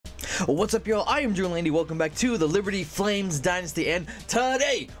What's up, y'all? I am Drew Landy. Welcome back to the Liberty Flames Dynasty, and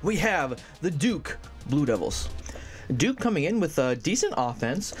today we have the Duke Blue Devils. Duke coming in with a decent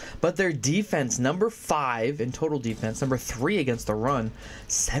offense, but their defense, number 5 in total defense, number 3 against the run,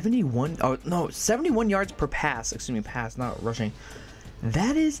 71 yards per pass. Excuse me, pass, not rushing.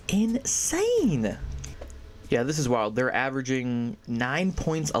 That is insane. Yeah, this is wild. They're averaging 9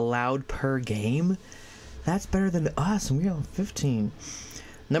 points allowed per game. That's better than us, and we're on 15.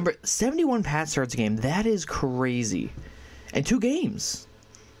 Number 71 pass yards a game. That is crazy. And 2 games.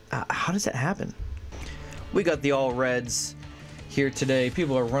 How does that happen? We got the All Reds here today.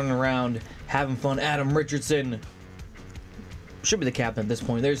 People are running around having fun. Adam Richardson should be the captain at this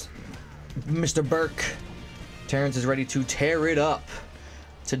point. There's Mr. Burke. Terrence is ready to tear it up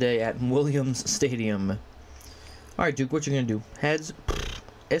today at Williams Stadium. All right, Duke, what you gonna do? Heads,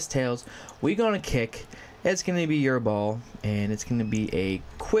 it's tails. We gonna kick. It's gonna be your ball, and it's gonna be a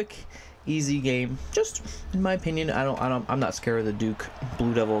quick, easy game. Just in my opinion, I'm not scared of the Duke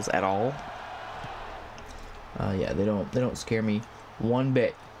Blue Devils at all. Yeah, they don't scare me one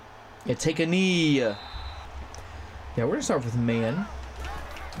bit. Yeah, take a knee. Yeah, we're gonna start with man.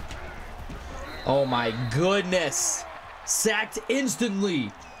 Oh my goodness! Sacked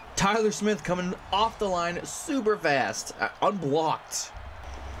instantly. Tyler Smith coming off the line super fast, unblocked.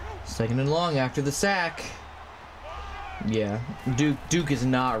 Second and long after the sack. Yeah, Duke is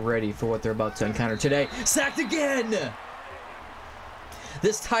not ready for what they're about to encounter today. Sacked again!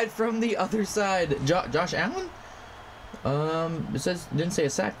 This tied from the other side. Josh Allen? It didn't say a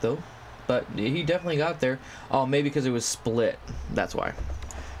sack though, but he definitely got there. Oh, maybe because it was split. That's why.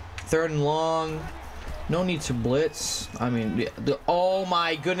 Third and long. No need to blitz. I mean, oh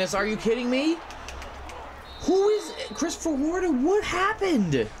my goodness, are you kidding me? Who is Christopher Ward? What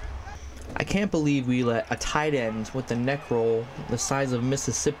happened? I can't believe we let a tight end with the neck roll the size of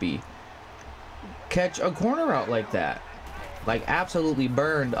Mississippi catch a corner out like that. Like, absolutely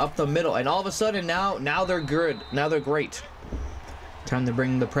burned up the middle, and all of a sudden now they're good. Now they're great. Time to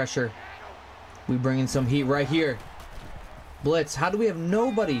bring the pressure. We bring in some heat right here. Blitz. How do we have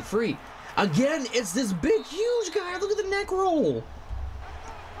nobody free? Again, it's this big, huge guy. Look at the neck roll.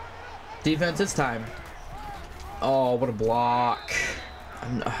 Defense, it's time. Oh, what a block.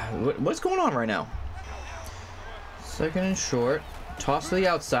 What's going on right now? Second and short. Toss to the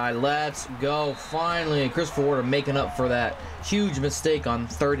outside. Let's go. Finally, Christopher Ward making up for that huge mistake on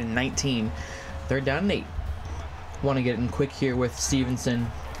 3rd and 19. Third down and 8. Want to get in quick here with Stevenson.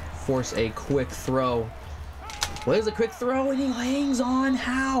 Force a quick throw. What is a quick throw? And he hangs on.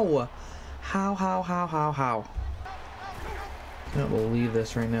 How? How? I don't believe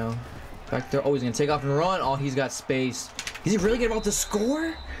this right now. Back there. Oh, he's going to take off and run. Oh, he's got space. Is he really about to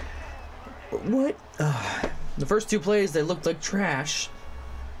score? What? The first 2 plays, they looked like trash.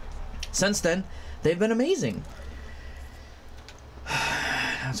 Since then, they've been amazing.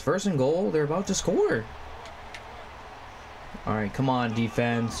 It's 1st and goal. They're about to score. All right, come on,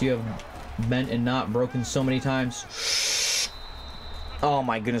 defense. You have bent and not broken so many times. Oh,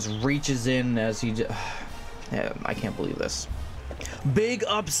 my goodness. Reaches in as he... Yeah, I can't believe this. Big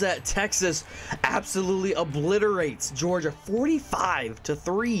upset. Texas absolutely obliterates Georgia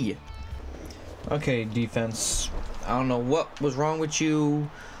 45-3. Okay, defense. I don't know what was wrong with you.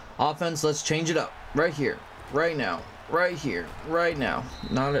 Offense, let's change it up. Right here. Right now. Right here. Right now.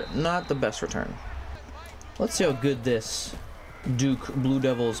 Not the best return. Let's see how good this Duke Blue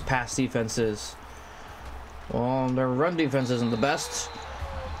Devils pass defense is. Well, their run defense isn't the best.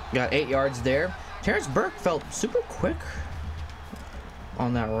 Got 8 yards there. Terrence Burke felt super quick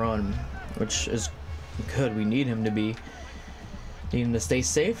on that run, which is good. We need him to be. Need him to stay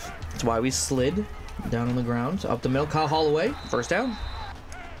safe. That's why we slid down on the ground. Up the middle, Kyle Holloway. First down.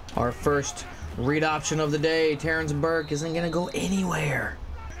 Our first read option of the day. Terrence Burke isn't going to go anywhere.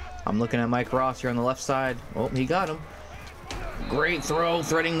 I'm looking at Mike Ross here on the left side. Oh, he got him. Great throw.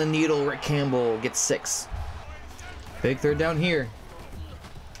 Threading the needle. Rick Campbell gets 6. Big third down here.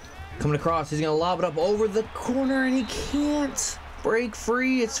 Coming across. He's going to lob it up over the corner, and he can't break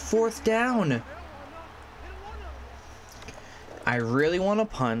free. It's 4th down. I really want to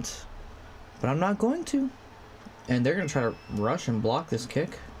punt, but I'm not going to. And they're going to try to rush and block this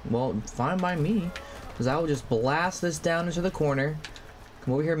kick. Well, fine by me, because I will just blast this down into the corner.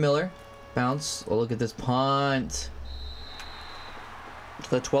 Come over here, Miller. Bounce. Oh, look at this punt. To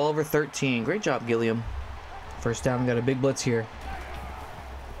the 12 or 13. Great job, Gilliam. First down, we got a big blitz here.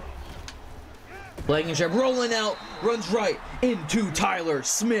 Blankenship rolling out. Runs right into Tyler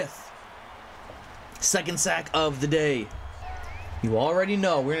Smith. Second sack of the day. You already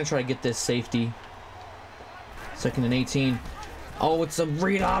know we're going to try to get this safety. 2nd and 18. Oh, it's a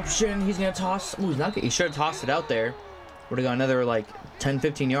read option. He's gonna toss. Ooh, he's not. He should have tossed it out there. Would have got another like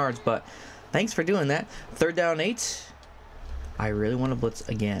 10-15 yards. But thanks for doing that. 3rd down 8. I really want to blitz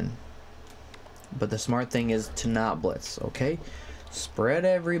again. But the smart thing is to not blitz. Okay. Spread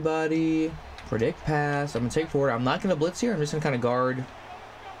everybody. Predict pass. I'm gonna take forward. I'm not gonna blitz here. I'm just gonna kind of guard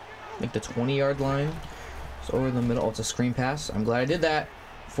like the 20-yard line. It's over the middle. Oh, it's a screen pass. I'm glad I did that.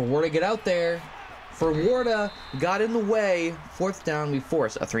 For Warda, get out there. For Warda, got in the way. 4th down, we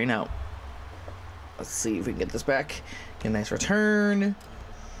force a 3-and-out. Let's see if we can get this back. Get a nice return.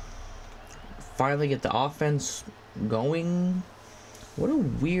 Finally get the offense going. What a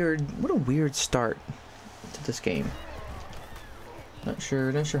weird start to this game. Not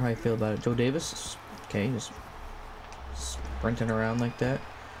sure how I feel about it. Joe Davis. Okay, just sprinting around like that.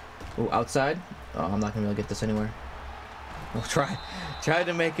 Oh, outside. Oh, I'm not gonna be able to get this anywhere. We'll tried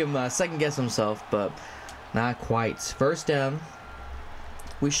to make him second guess himself, but not quite. 1st down.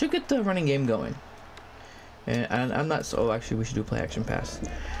 We should get the running game going. And I'm not so. Actually, we should do play action pass.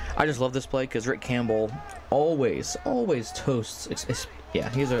 I just love this play because Rick Campbell always toasts. Yeah,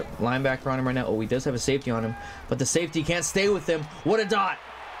 he's a linebacker on him right now. Oh, he does have a safety on him, but the safety can't stay with him. What a dot!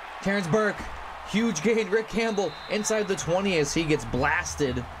 Terrence Burke, huge gain. Rick Campbell inside the 20 as he gets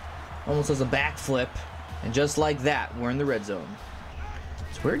blasted, almost as a backflip. And just like that, we're in the red zone.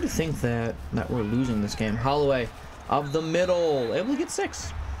 It's weird to think that we're losing this game. Holloway of the middle, able to get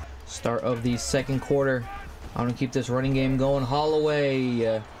 6. Start of the 2nd quarter. I'm gonna keep this running game going.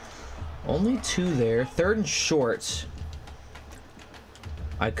 Holloway, only 2 there. 3rd and short.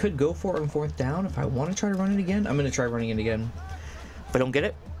 I could go for it on 4th down if I want to try to run it again. I'm gonna try running it again. If I don't get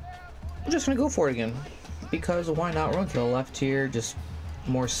it, I'm just gonna go for it again. Because why not run to the left here? Just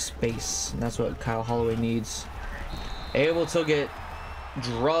more space, and that's what Kyle Holloway needs. Able to get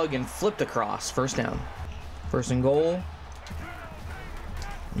drug and flipped across. 1st down. 1st and goal.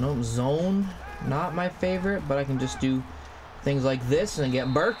 No zone, not my favorite, but I can just do things like this and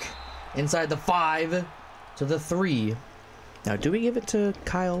get Burke inside the 5 to the 3. Now, do we give it to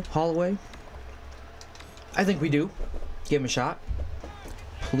Kyle Holloway? I think we do. Give him a shot.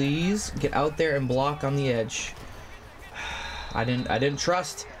 Please get out there and block on the edge. I didn't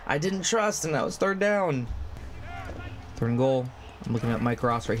trust, and that was 3rd down. 3rd and goal. I'm looking at Mike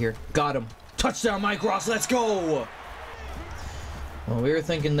Ross right here. Got him. Touchdown, Mike Ross. Let's go. Well, we were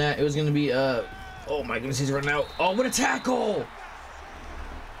thinking that it was going to be, oh my goodness, he's running out. Oh, what a tackle.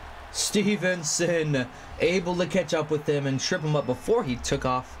 Stevenson able to catch up with him and trip him up before he took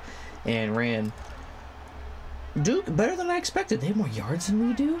off and ran. Duke, better than I expected. They have more yards than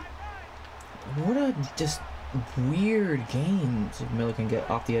we do. What a just weird game. See if Miller can get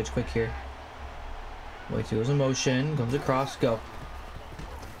off the edge quick here. Way two is in motion. Comes across. Go.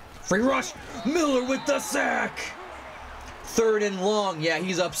 Free rush. Miller with the sack. 3rd and long. Yeah,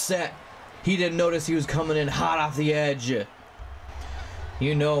 he's upset. He didn't notice he was coming in hot off the edge.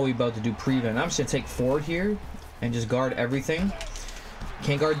 You know we about to do prevent. I'm just going to take forward here and just guard everything.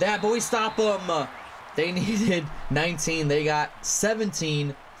 Can't guard that, but we stop them. They needed 19. They got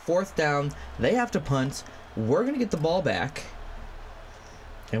 17. 4th down. They have to punt. We're going to get the ball back.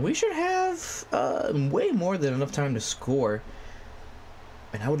 And we should have way more than enough time to score.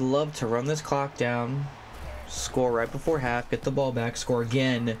 And I would love to run this clock down, score right before half, get the ball back, score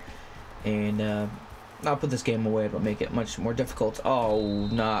again, and not put this game away, but make it much more difficult. Oh,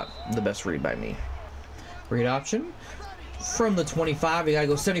 not the best read by me. Read option. From the 25, we got to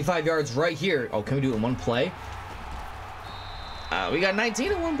go 75 yards right here. Oh, can we do it in one play? We got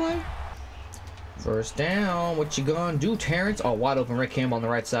 19 in one play. 1st down. What you gonna do, Terrence? Oh, wide open. Rick Campbell on the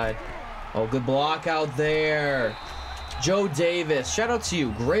right side. Oh, good block out there. Joe Davis. Shout out to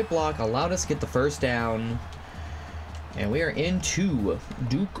you. Great block. Allowed us to get the 1st down. And we are into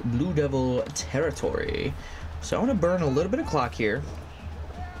Duke Blue Devil territory. So I want to burn a little bit of clock here.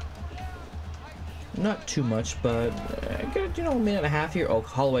 Not too much, but get, a minute and a half here. Oh,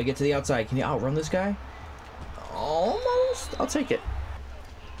 Holloway, get to the outside. Can you outrun this guy? Almost. I'll take it.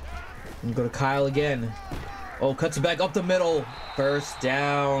 And go to Kyle again. Oh, cuts it back up the middle. 1st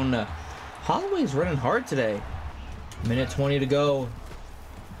down. Holloway's running hard today. Minute 20 to go.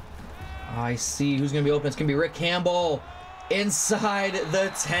 I see who's going to be open. It's going to be Rick Campbell inside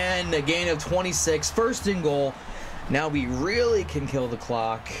the 10. A gain of 26. 1st and goal. Now we really can kill the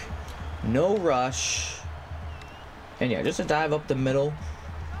clock. No rush. And yeah, just a dive up the middle.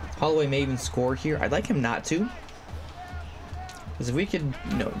 Holloway may even score here. I'd like him not to. Because if we could,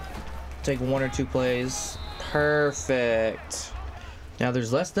 take 1 or 2 plays. Perfect. Now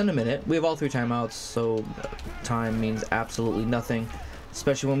there's less than a minute. We have all 3 timeouts, so time means absolutely nothing.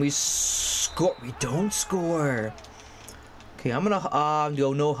 Especially when we score. We don't score. Okay, I'm gonna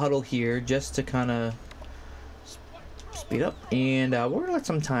go no huddle here just to kind of speed up, and we're gonna let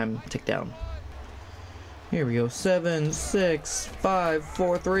some time tick down. Here we go. 7, 6, 5,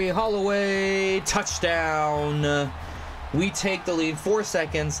 4, 3. Holloway touchdown. We take the lead. 4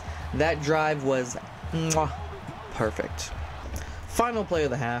 seconds. That drive was perfect. Final play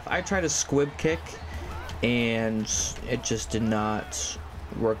of the half. I tried a squib kick, and it just did not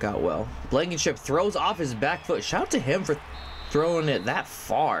work out well. Blankenship throws off his back foot. Shout out to him for throwing it that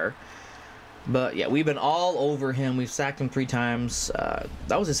far. But yeah, we've been all over him. We've sacked him 3 times.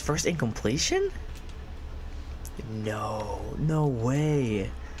 That was his first incompletion? No way.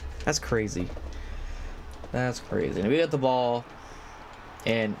 That's crazy. That's crazy. And we got the ball,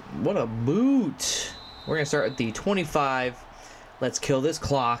 and what a boot. We're gonna start at the 25. Let's kill this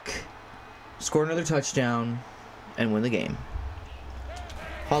clock, score another touchdown, and win the game.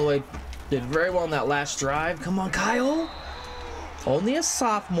 Holloway did very well in that last drive. Come on, Kyle. Only a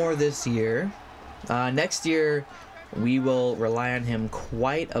sophomore this year. Next year, we will rely on him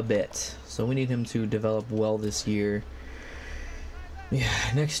quite a bit. So we need him to develop well this year. Yeah,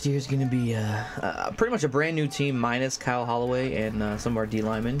 next year is going to be pretty much a brand new team minus Kyle Holloway and some of our D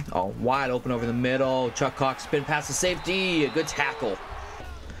linemen. All wide open over the middle. Chuck Cox spin past the safety. A good tackle.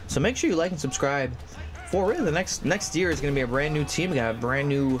 So make sure you like and subscribe. For really the next year is going to be a brand new team. We got a brand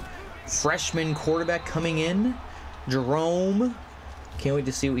new freshman quarterback coming in, Jerome. Can't wait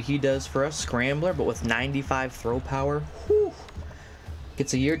to see what he does for us. Scrambler, but with 95 throw power. Whew.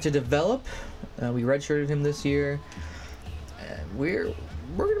 Gets a year to develop. We redshirted him this year. We're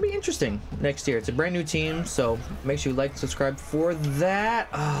going to be interesting next year. It's a brand new team, so make sure you like and subscribe for that.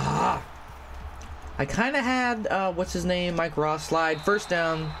 I kind of had what's his name, Mike Ross slide first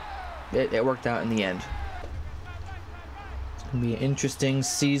down. It worked out in the end. It's going to be an interesting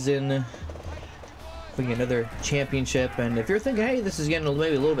season. We get another championship, and if you're thinking, hey, this is getting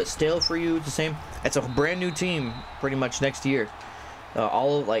maybe a little bit stale for you, it's the same. It's a brand new team pretty much next year.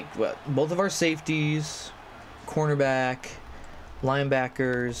 Both of our safeties, cornerback,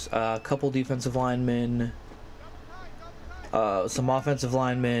 linebackers, a couple defensive linemen, some offensive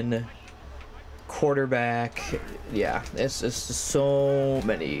linemen, quarterback. Yeah, it's so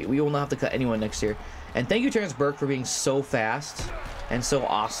many. We will not have to cut anyone next year. And thank you, Terrence Burke, for being so fast and so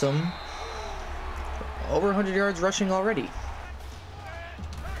awesome. Over 100 yards rushing already.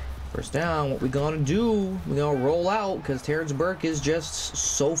 First down, what we gonna do? We're gonna roll out because Terrence Burke is just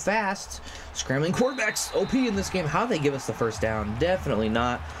so fast. Scrambling quarterbacks, OP in this game. How they give us the first down? Definitely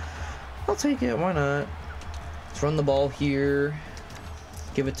not. I'll take it, why not? Let's run the ball here.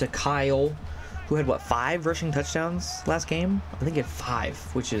 Give it to Kyle, who had, what, 5 rushing touchdowns last game? I think he had 5,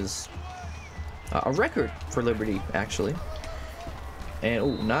 which is a record for Liberty, actually. And,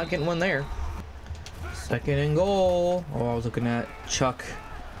 oh, not getting one there. 2nd and goal. Oh, I was looking at Chuck.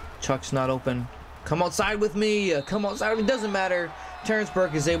 Chuck's not open. Come outside with me. Come outside. It doesn't matter. Terrence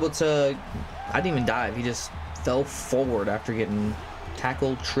Burke is able to... I didn't even dive. He just fell forward after getting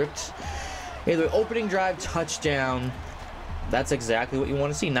tackled, tripped. Either opening drive, touchdown. That's exactly what you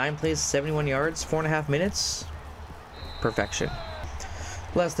want to see. 9 plays, 71 yards, 4.5 minutes. Perfection.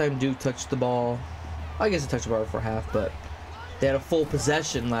 Last time Duke touched the ball. I guess it touched the ball for half, but... they had a full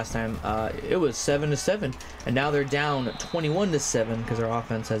possession last time. It was 7-7, and now they're down 21-7 because our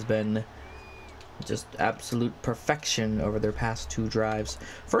offense has been just absolute perfection over their past 2 drives.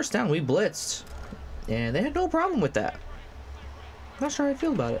 First down, we blitzed, and they had no problem with that. Not sure how I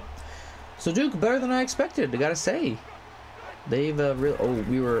feel about it. So Duke, better than I expected, I gotta say. They've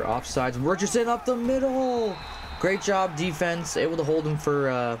we were offsides. Richardson up the middle. Great job, defense. Able to hold him for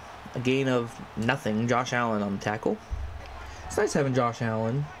a gain of nothing. Josh Allen on the tackle. It's nice having Josh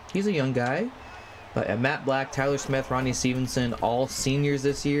Allen. He's a young guy. But Matt Black, Tyler Smith, Ronnie Stevenson, all seniors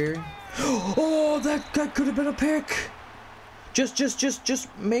this year. Oh, that could have been a pick. Just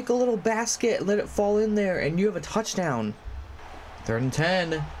make a little basket, let it fall in there, and you have a touchdown. 3rd and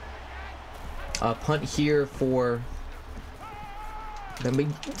 10. A punt here for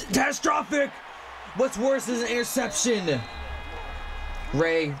them. Catastrophic. What's worse is an interception.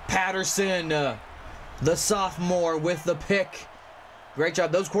 Ray Patterson, the sophomore, with the pick. Great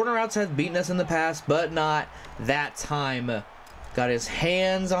job. Those corner routes have beaten us in the past, but not that time. Got his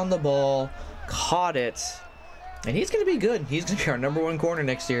hands on the ball, caught it, and he's going to be good. He's going to be our #1 corner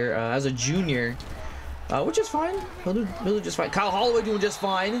next year as a junior, which is fine. He'll do just fine. Kyle Holloway doing just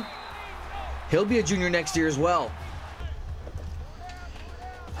fine. He'll be a junior next year as well.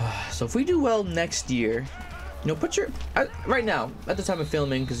 So if we do well next year, put your right now at the time of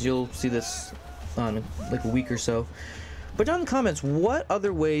filming, because you'll see this on like a week or so. But down in the comments, what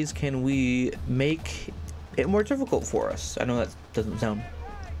other ways can we make it more difficult for us. I know that doesn't sound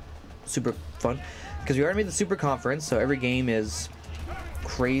super fun because we already made the Super Conference, so every game is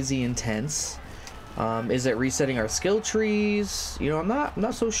crazy intense. Is it resetting our skill trees? You know, I'm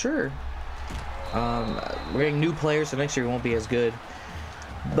not so sure. We're getting new players, so next year we won't be as good.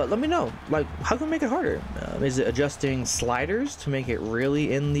 But let me know, like, how can we make it harder? Is it adjusting sliders to make it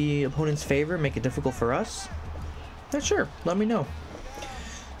really in the opponent's favor, make it difficult for us? Not sure. Let me know.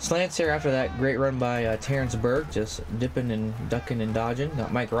 Slants here after that great run by Terrence Berg, just dipping and ducking and dodging.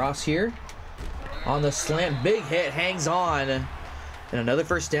 Got Mike Ross here on the slant. Big hit, hangs on. And another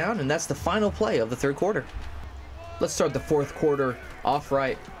first down, and that's the final play of the third quarter. Let's start the fourth quarter off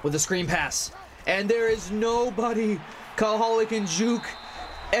right with a screen pass. And there is nobody. Kyle Holloway can juke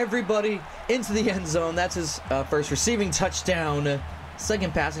everybody into the end zone. That's his first receiving touchdown.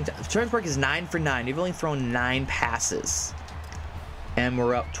 Second passing. Terrence Berg is 9 for 9. You've only thrown 9 passes. And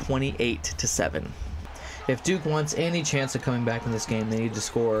we're up 28-7. If Duke wants any chance of coming back in this game, they need to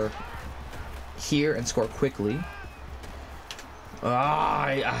score here and score quickly.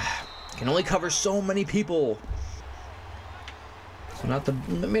 I can only cover so many people. So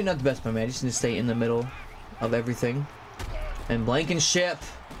maybe not the best, my man. I just need to stay in the middle of everything. And Blankenship,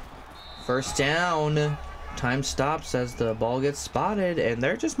 first down. Time stops as the ball gets spotted, and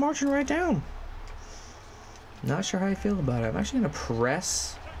they're just marching right down. Not sure how I feel about it. I'm actually gonna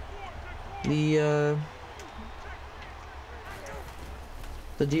press the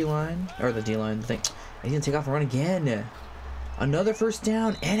D-line, or the D-line thing. He's gonna take off and run again. Another first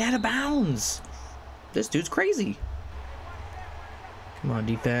down and out of bounds. This dude's crazy. Come on,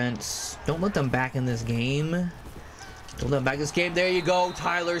 defense. Don't let them back in this game. Don't let them back in this game. There you go,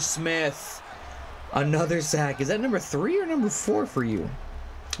 Tyler Smith. Another sack. Is that number 3 or number 4 for you?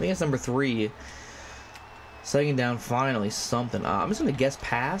 I think it's number 3. Second down, finally something. I'm just gonna guess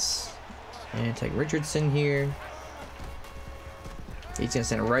pass and take Richardson here. He's gonna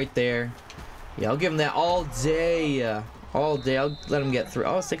stand right there. Yeah, I'll give him that all day. All day. I'll let him get through.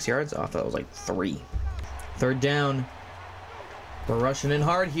 Oh, 6 yards off. That was like 3. Third down. We're rushing in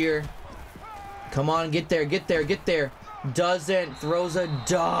hard here. Come on, get there, get there, get there. Doesn't. Throws a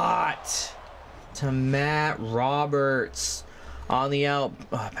dot to Matt Roberts on the out.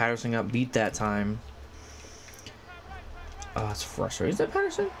 Oh, Patterson got beat that time. Oh, it's frustrating. Is that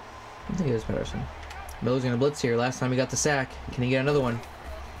Patterson? I think it is Patterson. Miller's gonna blitz here. Last time he got the sack. Can he get another one?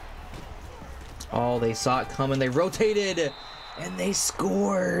 Oh, they saw it coming. They rotated, and they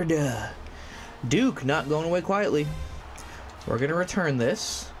scored. Duke not going away quietly. We're gonna return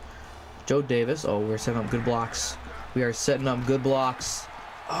this. Joe Davis. Oh, we're setting up good blocks. We are setting up good blocks.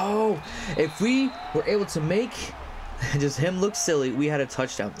 Oh, if we were able to make just him look silly, we had a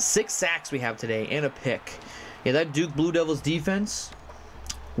touchdown. 6 sacks we have today and a pick. Yeah, that Duke Blue Devils defense,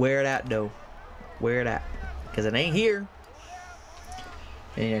 where it at, though? Where it at? Because it ain't here.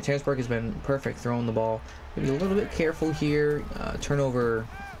 And yeah, Terrence Berg has been perfect throwing the ball. Be a little bit careful here. Turnover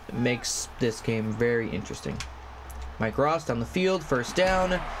makes this game very interesting. Mike Ross down the field, first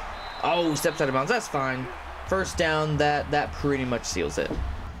down. Oh, steps out of bounds. That's fine. First down, that pretty much seals it.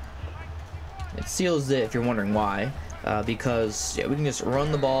 It seals it if you're wondering why. Because yeah, we can just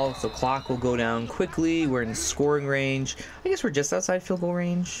run the ball, so clock will go down quickly. We're in scoring range. I guess we're just outside field goal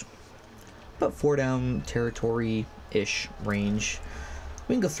range, but 4 down territory-ish range.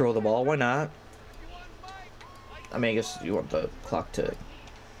 We can go throw the ball. Why not? I mean, I guess you want the clock to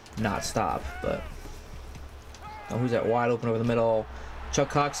not stop, but oh, who's that wide open over the middle? Chuck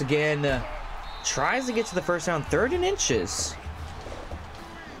Cox again. Tries to get to the first down, 3rd and inches.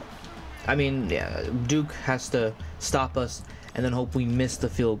 I mean, yeah, Duke has to stop us and then hope we miss the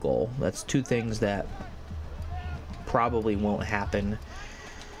field goal. That's 2 things that probably won't happen.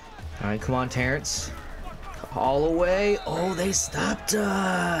 All right, come on, Terrence. All the way. Oh, they stopped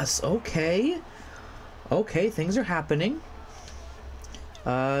us. Okay. Okay, things are happening.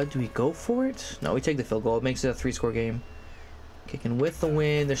 Do we go for it? No, we take the field goal. It makes it a 3-score game. Kicking with the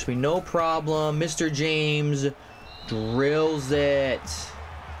wind. There should be no problem. Mr. James drills it.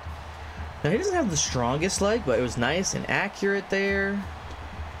 Now, he doesn't have the strongest leg, but it was nice and accurate there.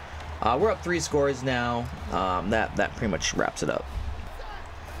 We're up 3 scores now. That pretty much wraps it up.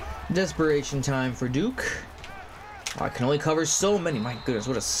 Desperation time for Duke. I can only cover so many. My goodness,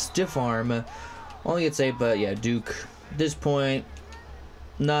 what a stiff arm. Only gets 8, but yeah, Duke. At this point,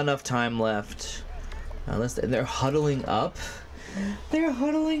 not enough time left. And they're huddling up. They're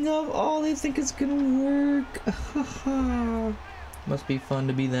huddling up. Oh, they think it's gonna work. Must be fun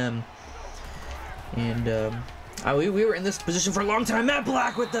to be them. And we were in this position for a long time. Matt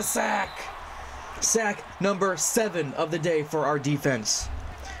Black with the sack. Sack number 7 of the day for our defense.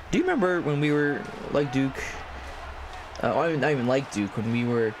 Do you remember when we were like Duke? Not even like Duke, when we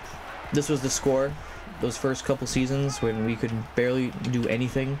were... This was the score. Those first couple seasons when we could barely do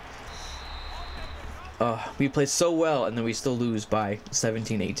anything. We play so well, and then we still lose by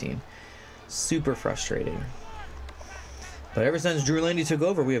 17-18. Super frustrating. But ever since Drew Landy took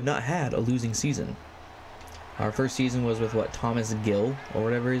over, we have not had a losing season. Our first season was with what, Thomas Gill or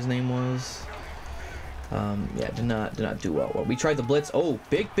whatever his name was. Yeah, did not do well. We tried the blitz. Oh,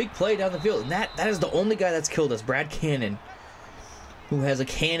 big play down the field, and that is the only guy that's killed us. Brad Cannon, who has a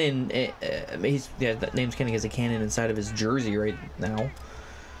cannon. That name's Cannon has a cannon inside of his jersey right now.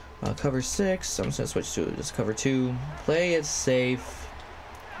 Cover 6. I'm just gonna switch to just cover 2. Play it safe.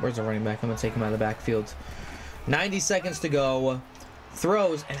 Where's the running back? I'm gonna take him out of the backfield. 90 seconds to go.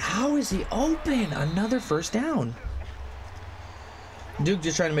 Throws, and how is he open? Another first down. Duke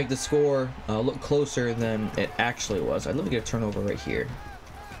just trying to make the score look closer than it actually was. I'd love to get a turnover right here.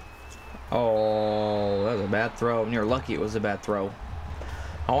 Oh, that was a bad throw. And you're lucky it was a bad throw.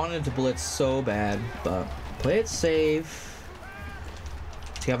 I wanted to blitz so bad, but play it safe.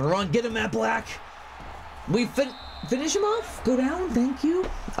 You have a run. Get him, Matt Black. We finish him off. Go down. Thank you.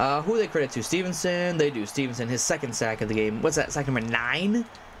 Who do they credit to? Stevenson. They do. Stevenson, his second sack of the game. What's that? Sack number 9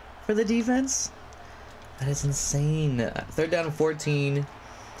 for the defense? That is insane. 3rd down and 14.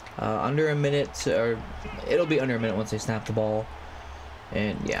 Under a minute, or it'll be under a minute once they snap the ball.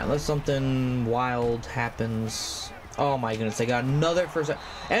 And yeah, unless something wild happens. Oh my goodness, they got another first down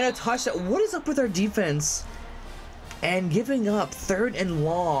and a touchdown. What is up with our defense? And giving up 3rd and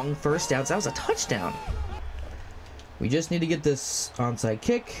long first downs. That was a touchdown. We just need to get this onside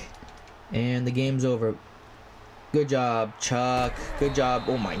kick, and the game's over. Good job, Chuck. Good job.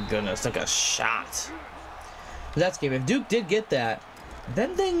 Oh my goodness, took a shot. That's game. If Duke did get that,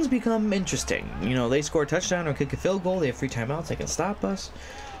 then things become interesting. You know, they score a touchdown or kick a field goal. They have free timeouts. They can stop us.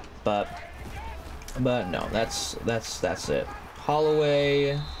 But no, that's it.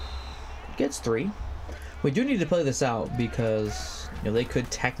 Holloway gets 3. We do need to play this out because, you know, they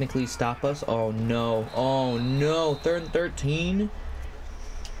could technically stop us. Oh no. Oh no. 3rd and 13.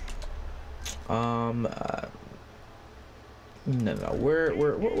 No.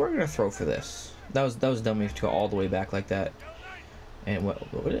 We're gonna throw for this. That was dumb to go all the way back like that. And what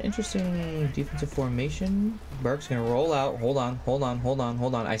an interesting defensive formation. Burke's gonna roll out. Hold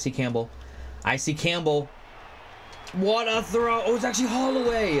on. I see Campbell. What a throw. Oh, it's actually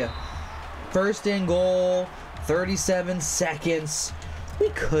Holloway. 1st and goal. 37 seconds. We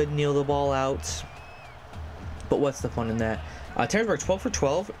could kneel the ball out, but what's the fun in that? Terrence Burke 12 for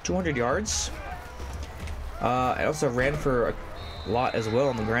 12, 200 yards. I also ran for a lot as well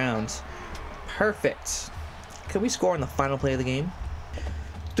on the ground. Perfect. Could we score on the final play of the game?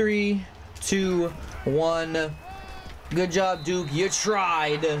 3, 2, 1. Good job, Duke. You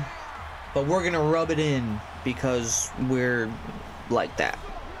tried. But we're going to rub it in because we're like that.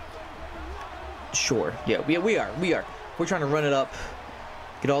 Sure. Yeah, we are. We're trying to run it up.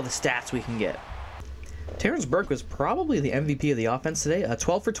 Get all the stats we can get. Terrence Burke was probably the MVP of the offense today.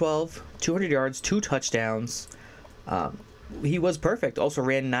 12 for 12, 200 yards, 2 touchdowns. He was perfect. Also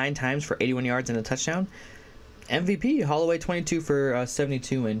ran 9 times for 81 yards and a touchdown. MVP, Holloway 22 for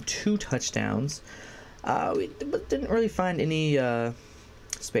 72 and 2 touchdowns. We didn't really find any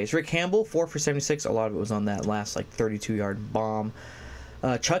space. Rick Campbell 4 for 76. A lot of it was on that last like 32-yard bomb.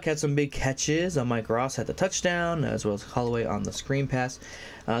 Chuck had some big catches. Mike Ross had the touchdown, as well as Holloway on the screen pass.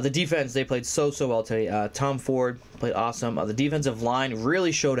 The defense, they played so well today. Tom Ford played awesome. The defensive line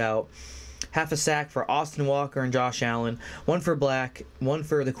really showed out. Half a sack for Austin Walker and Josh Allen. 1 for Black. 1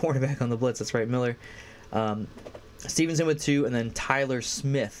 for the cornerback on the blitz. That's right, Miller. Stevenson with 2, and then Tyler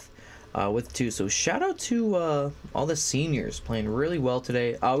Smith with 2. So shout out to all the seniors playing really well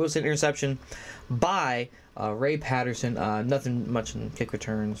today. It was an interception by Ray Patterson. Nothing much in kick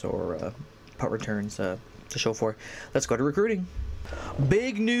returns or punt returns to show for. Let's go to recruiting.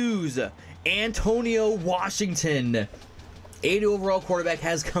 Big news. Antonio Washington, 80 overall quarterback,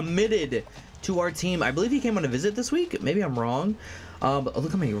 has committed to our team. I believe he came on a visit this week. Maybe I'm wrong. But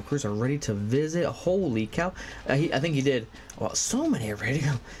look how many recruits are ready to visit. Holy cow. I think he did. Well, so many are ready to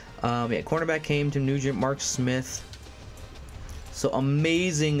go. Yeah, cornerback came to Nugent, Mark Smith. So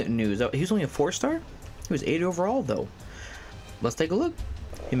amazing news. He was only a 4-star. He was 80 overall, though. Let's take a look.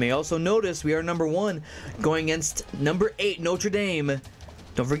 You may also notice we are number 1 going against number 8, Notre Dame.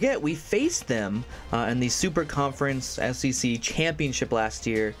 Don't forget, we faced them in the Super Conference SEC Championship last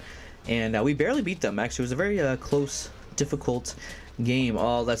year, and we barely beat them. Actually, it was a very close, difficult game.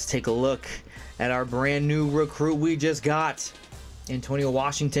 Oh, let's take a look at our brand new recruit we just got. Antonio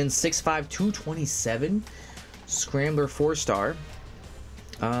Washington, 6'5", 227, Scrambler 4-star.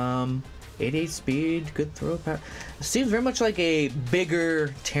 88 speed, good throw power. Seems very much like a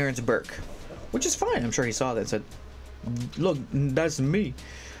bigger Terrence Burke, which is fine. I'm sure he saw that and said, look, that's me.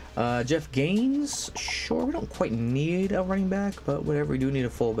 Jeff Gaines, sure, we don't quite need a running back, but whatever, we do need a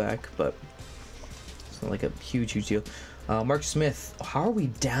fullback, but it's not like a huge deal. Mark Smith, how are we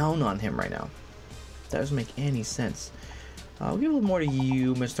down on him right now? That doesn't make any sense. I'll give a little more to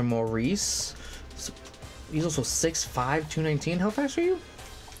you, Mr. Maurice. He's also 6'5", 219. How fast are you?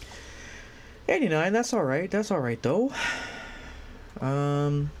 89. That's all right. That's all right though. We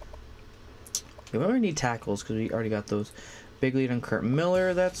don't really need tackles because we already got those. Big lead on Kurt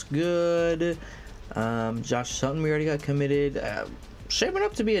Miller. That's good. Josh Sutton, we already got committed. Shaping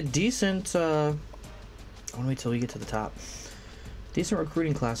up to be a decent. I want to wait till we get to the top. Decent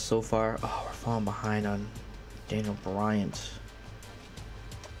recruiting class so far. Oh, we're falling behind on Daniel Bryant.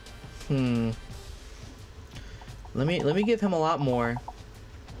 Let me give him a lot more.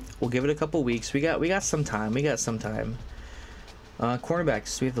 We'll give it a couple weeks. We got some time.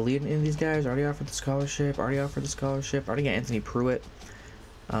 Cornerbacks. We have the lead in these guys. Already offered the scholarship. Already got Anthony Pruitt.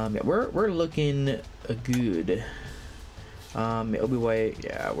 Yeah, we're looking good. Obi White.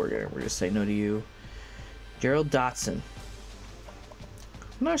 Yeah, we're gonna say no to you. Gerald Dotson.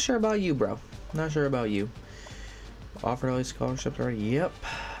 I'm not sure about you, bro. Not sure about you. Offered all these scholarships already. Yep.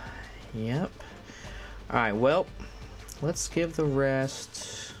 All right. Well, let's give the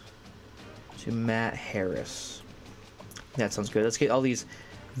rest to Matt Harris. That sounds good. Let's get all these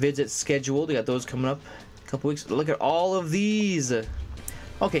visits scheduled. We got those coming up in a couple weeks. Look at all of these.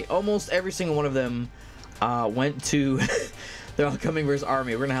 Okay, almost every single one of them went to. They're all coming versus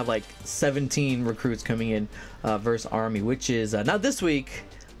Army. We're gonna have like 17 recruits coming in versus Army, which is not this week,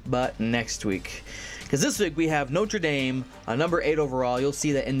 but next week. Because this week we have Notre Dame, number 8 overall. You'll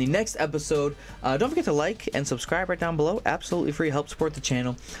see that in the next episode. Don't forget to like and subscribe right down below. Absolutely free. Help support the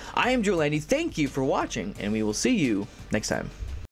channel. I am Drew Landy. Thank you for watching, and we will see you next time.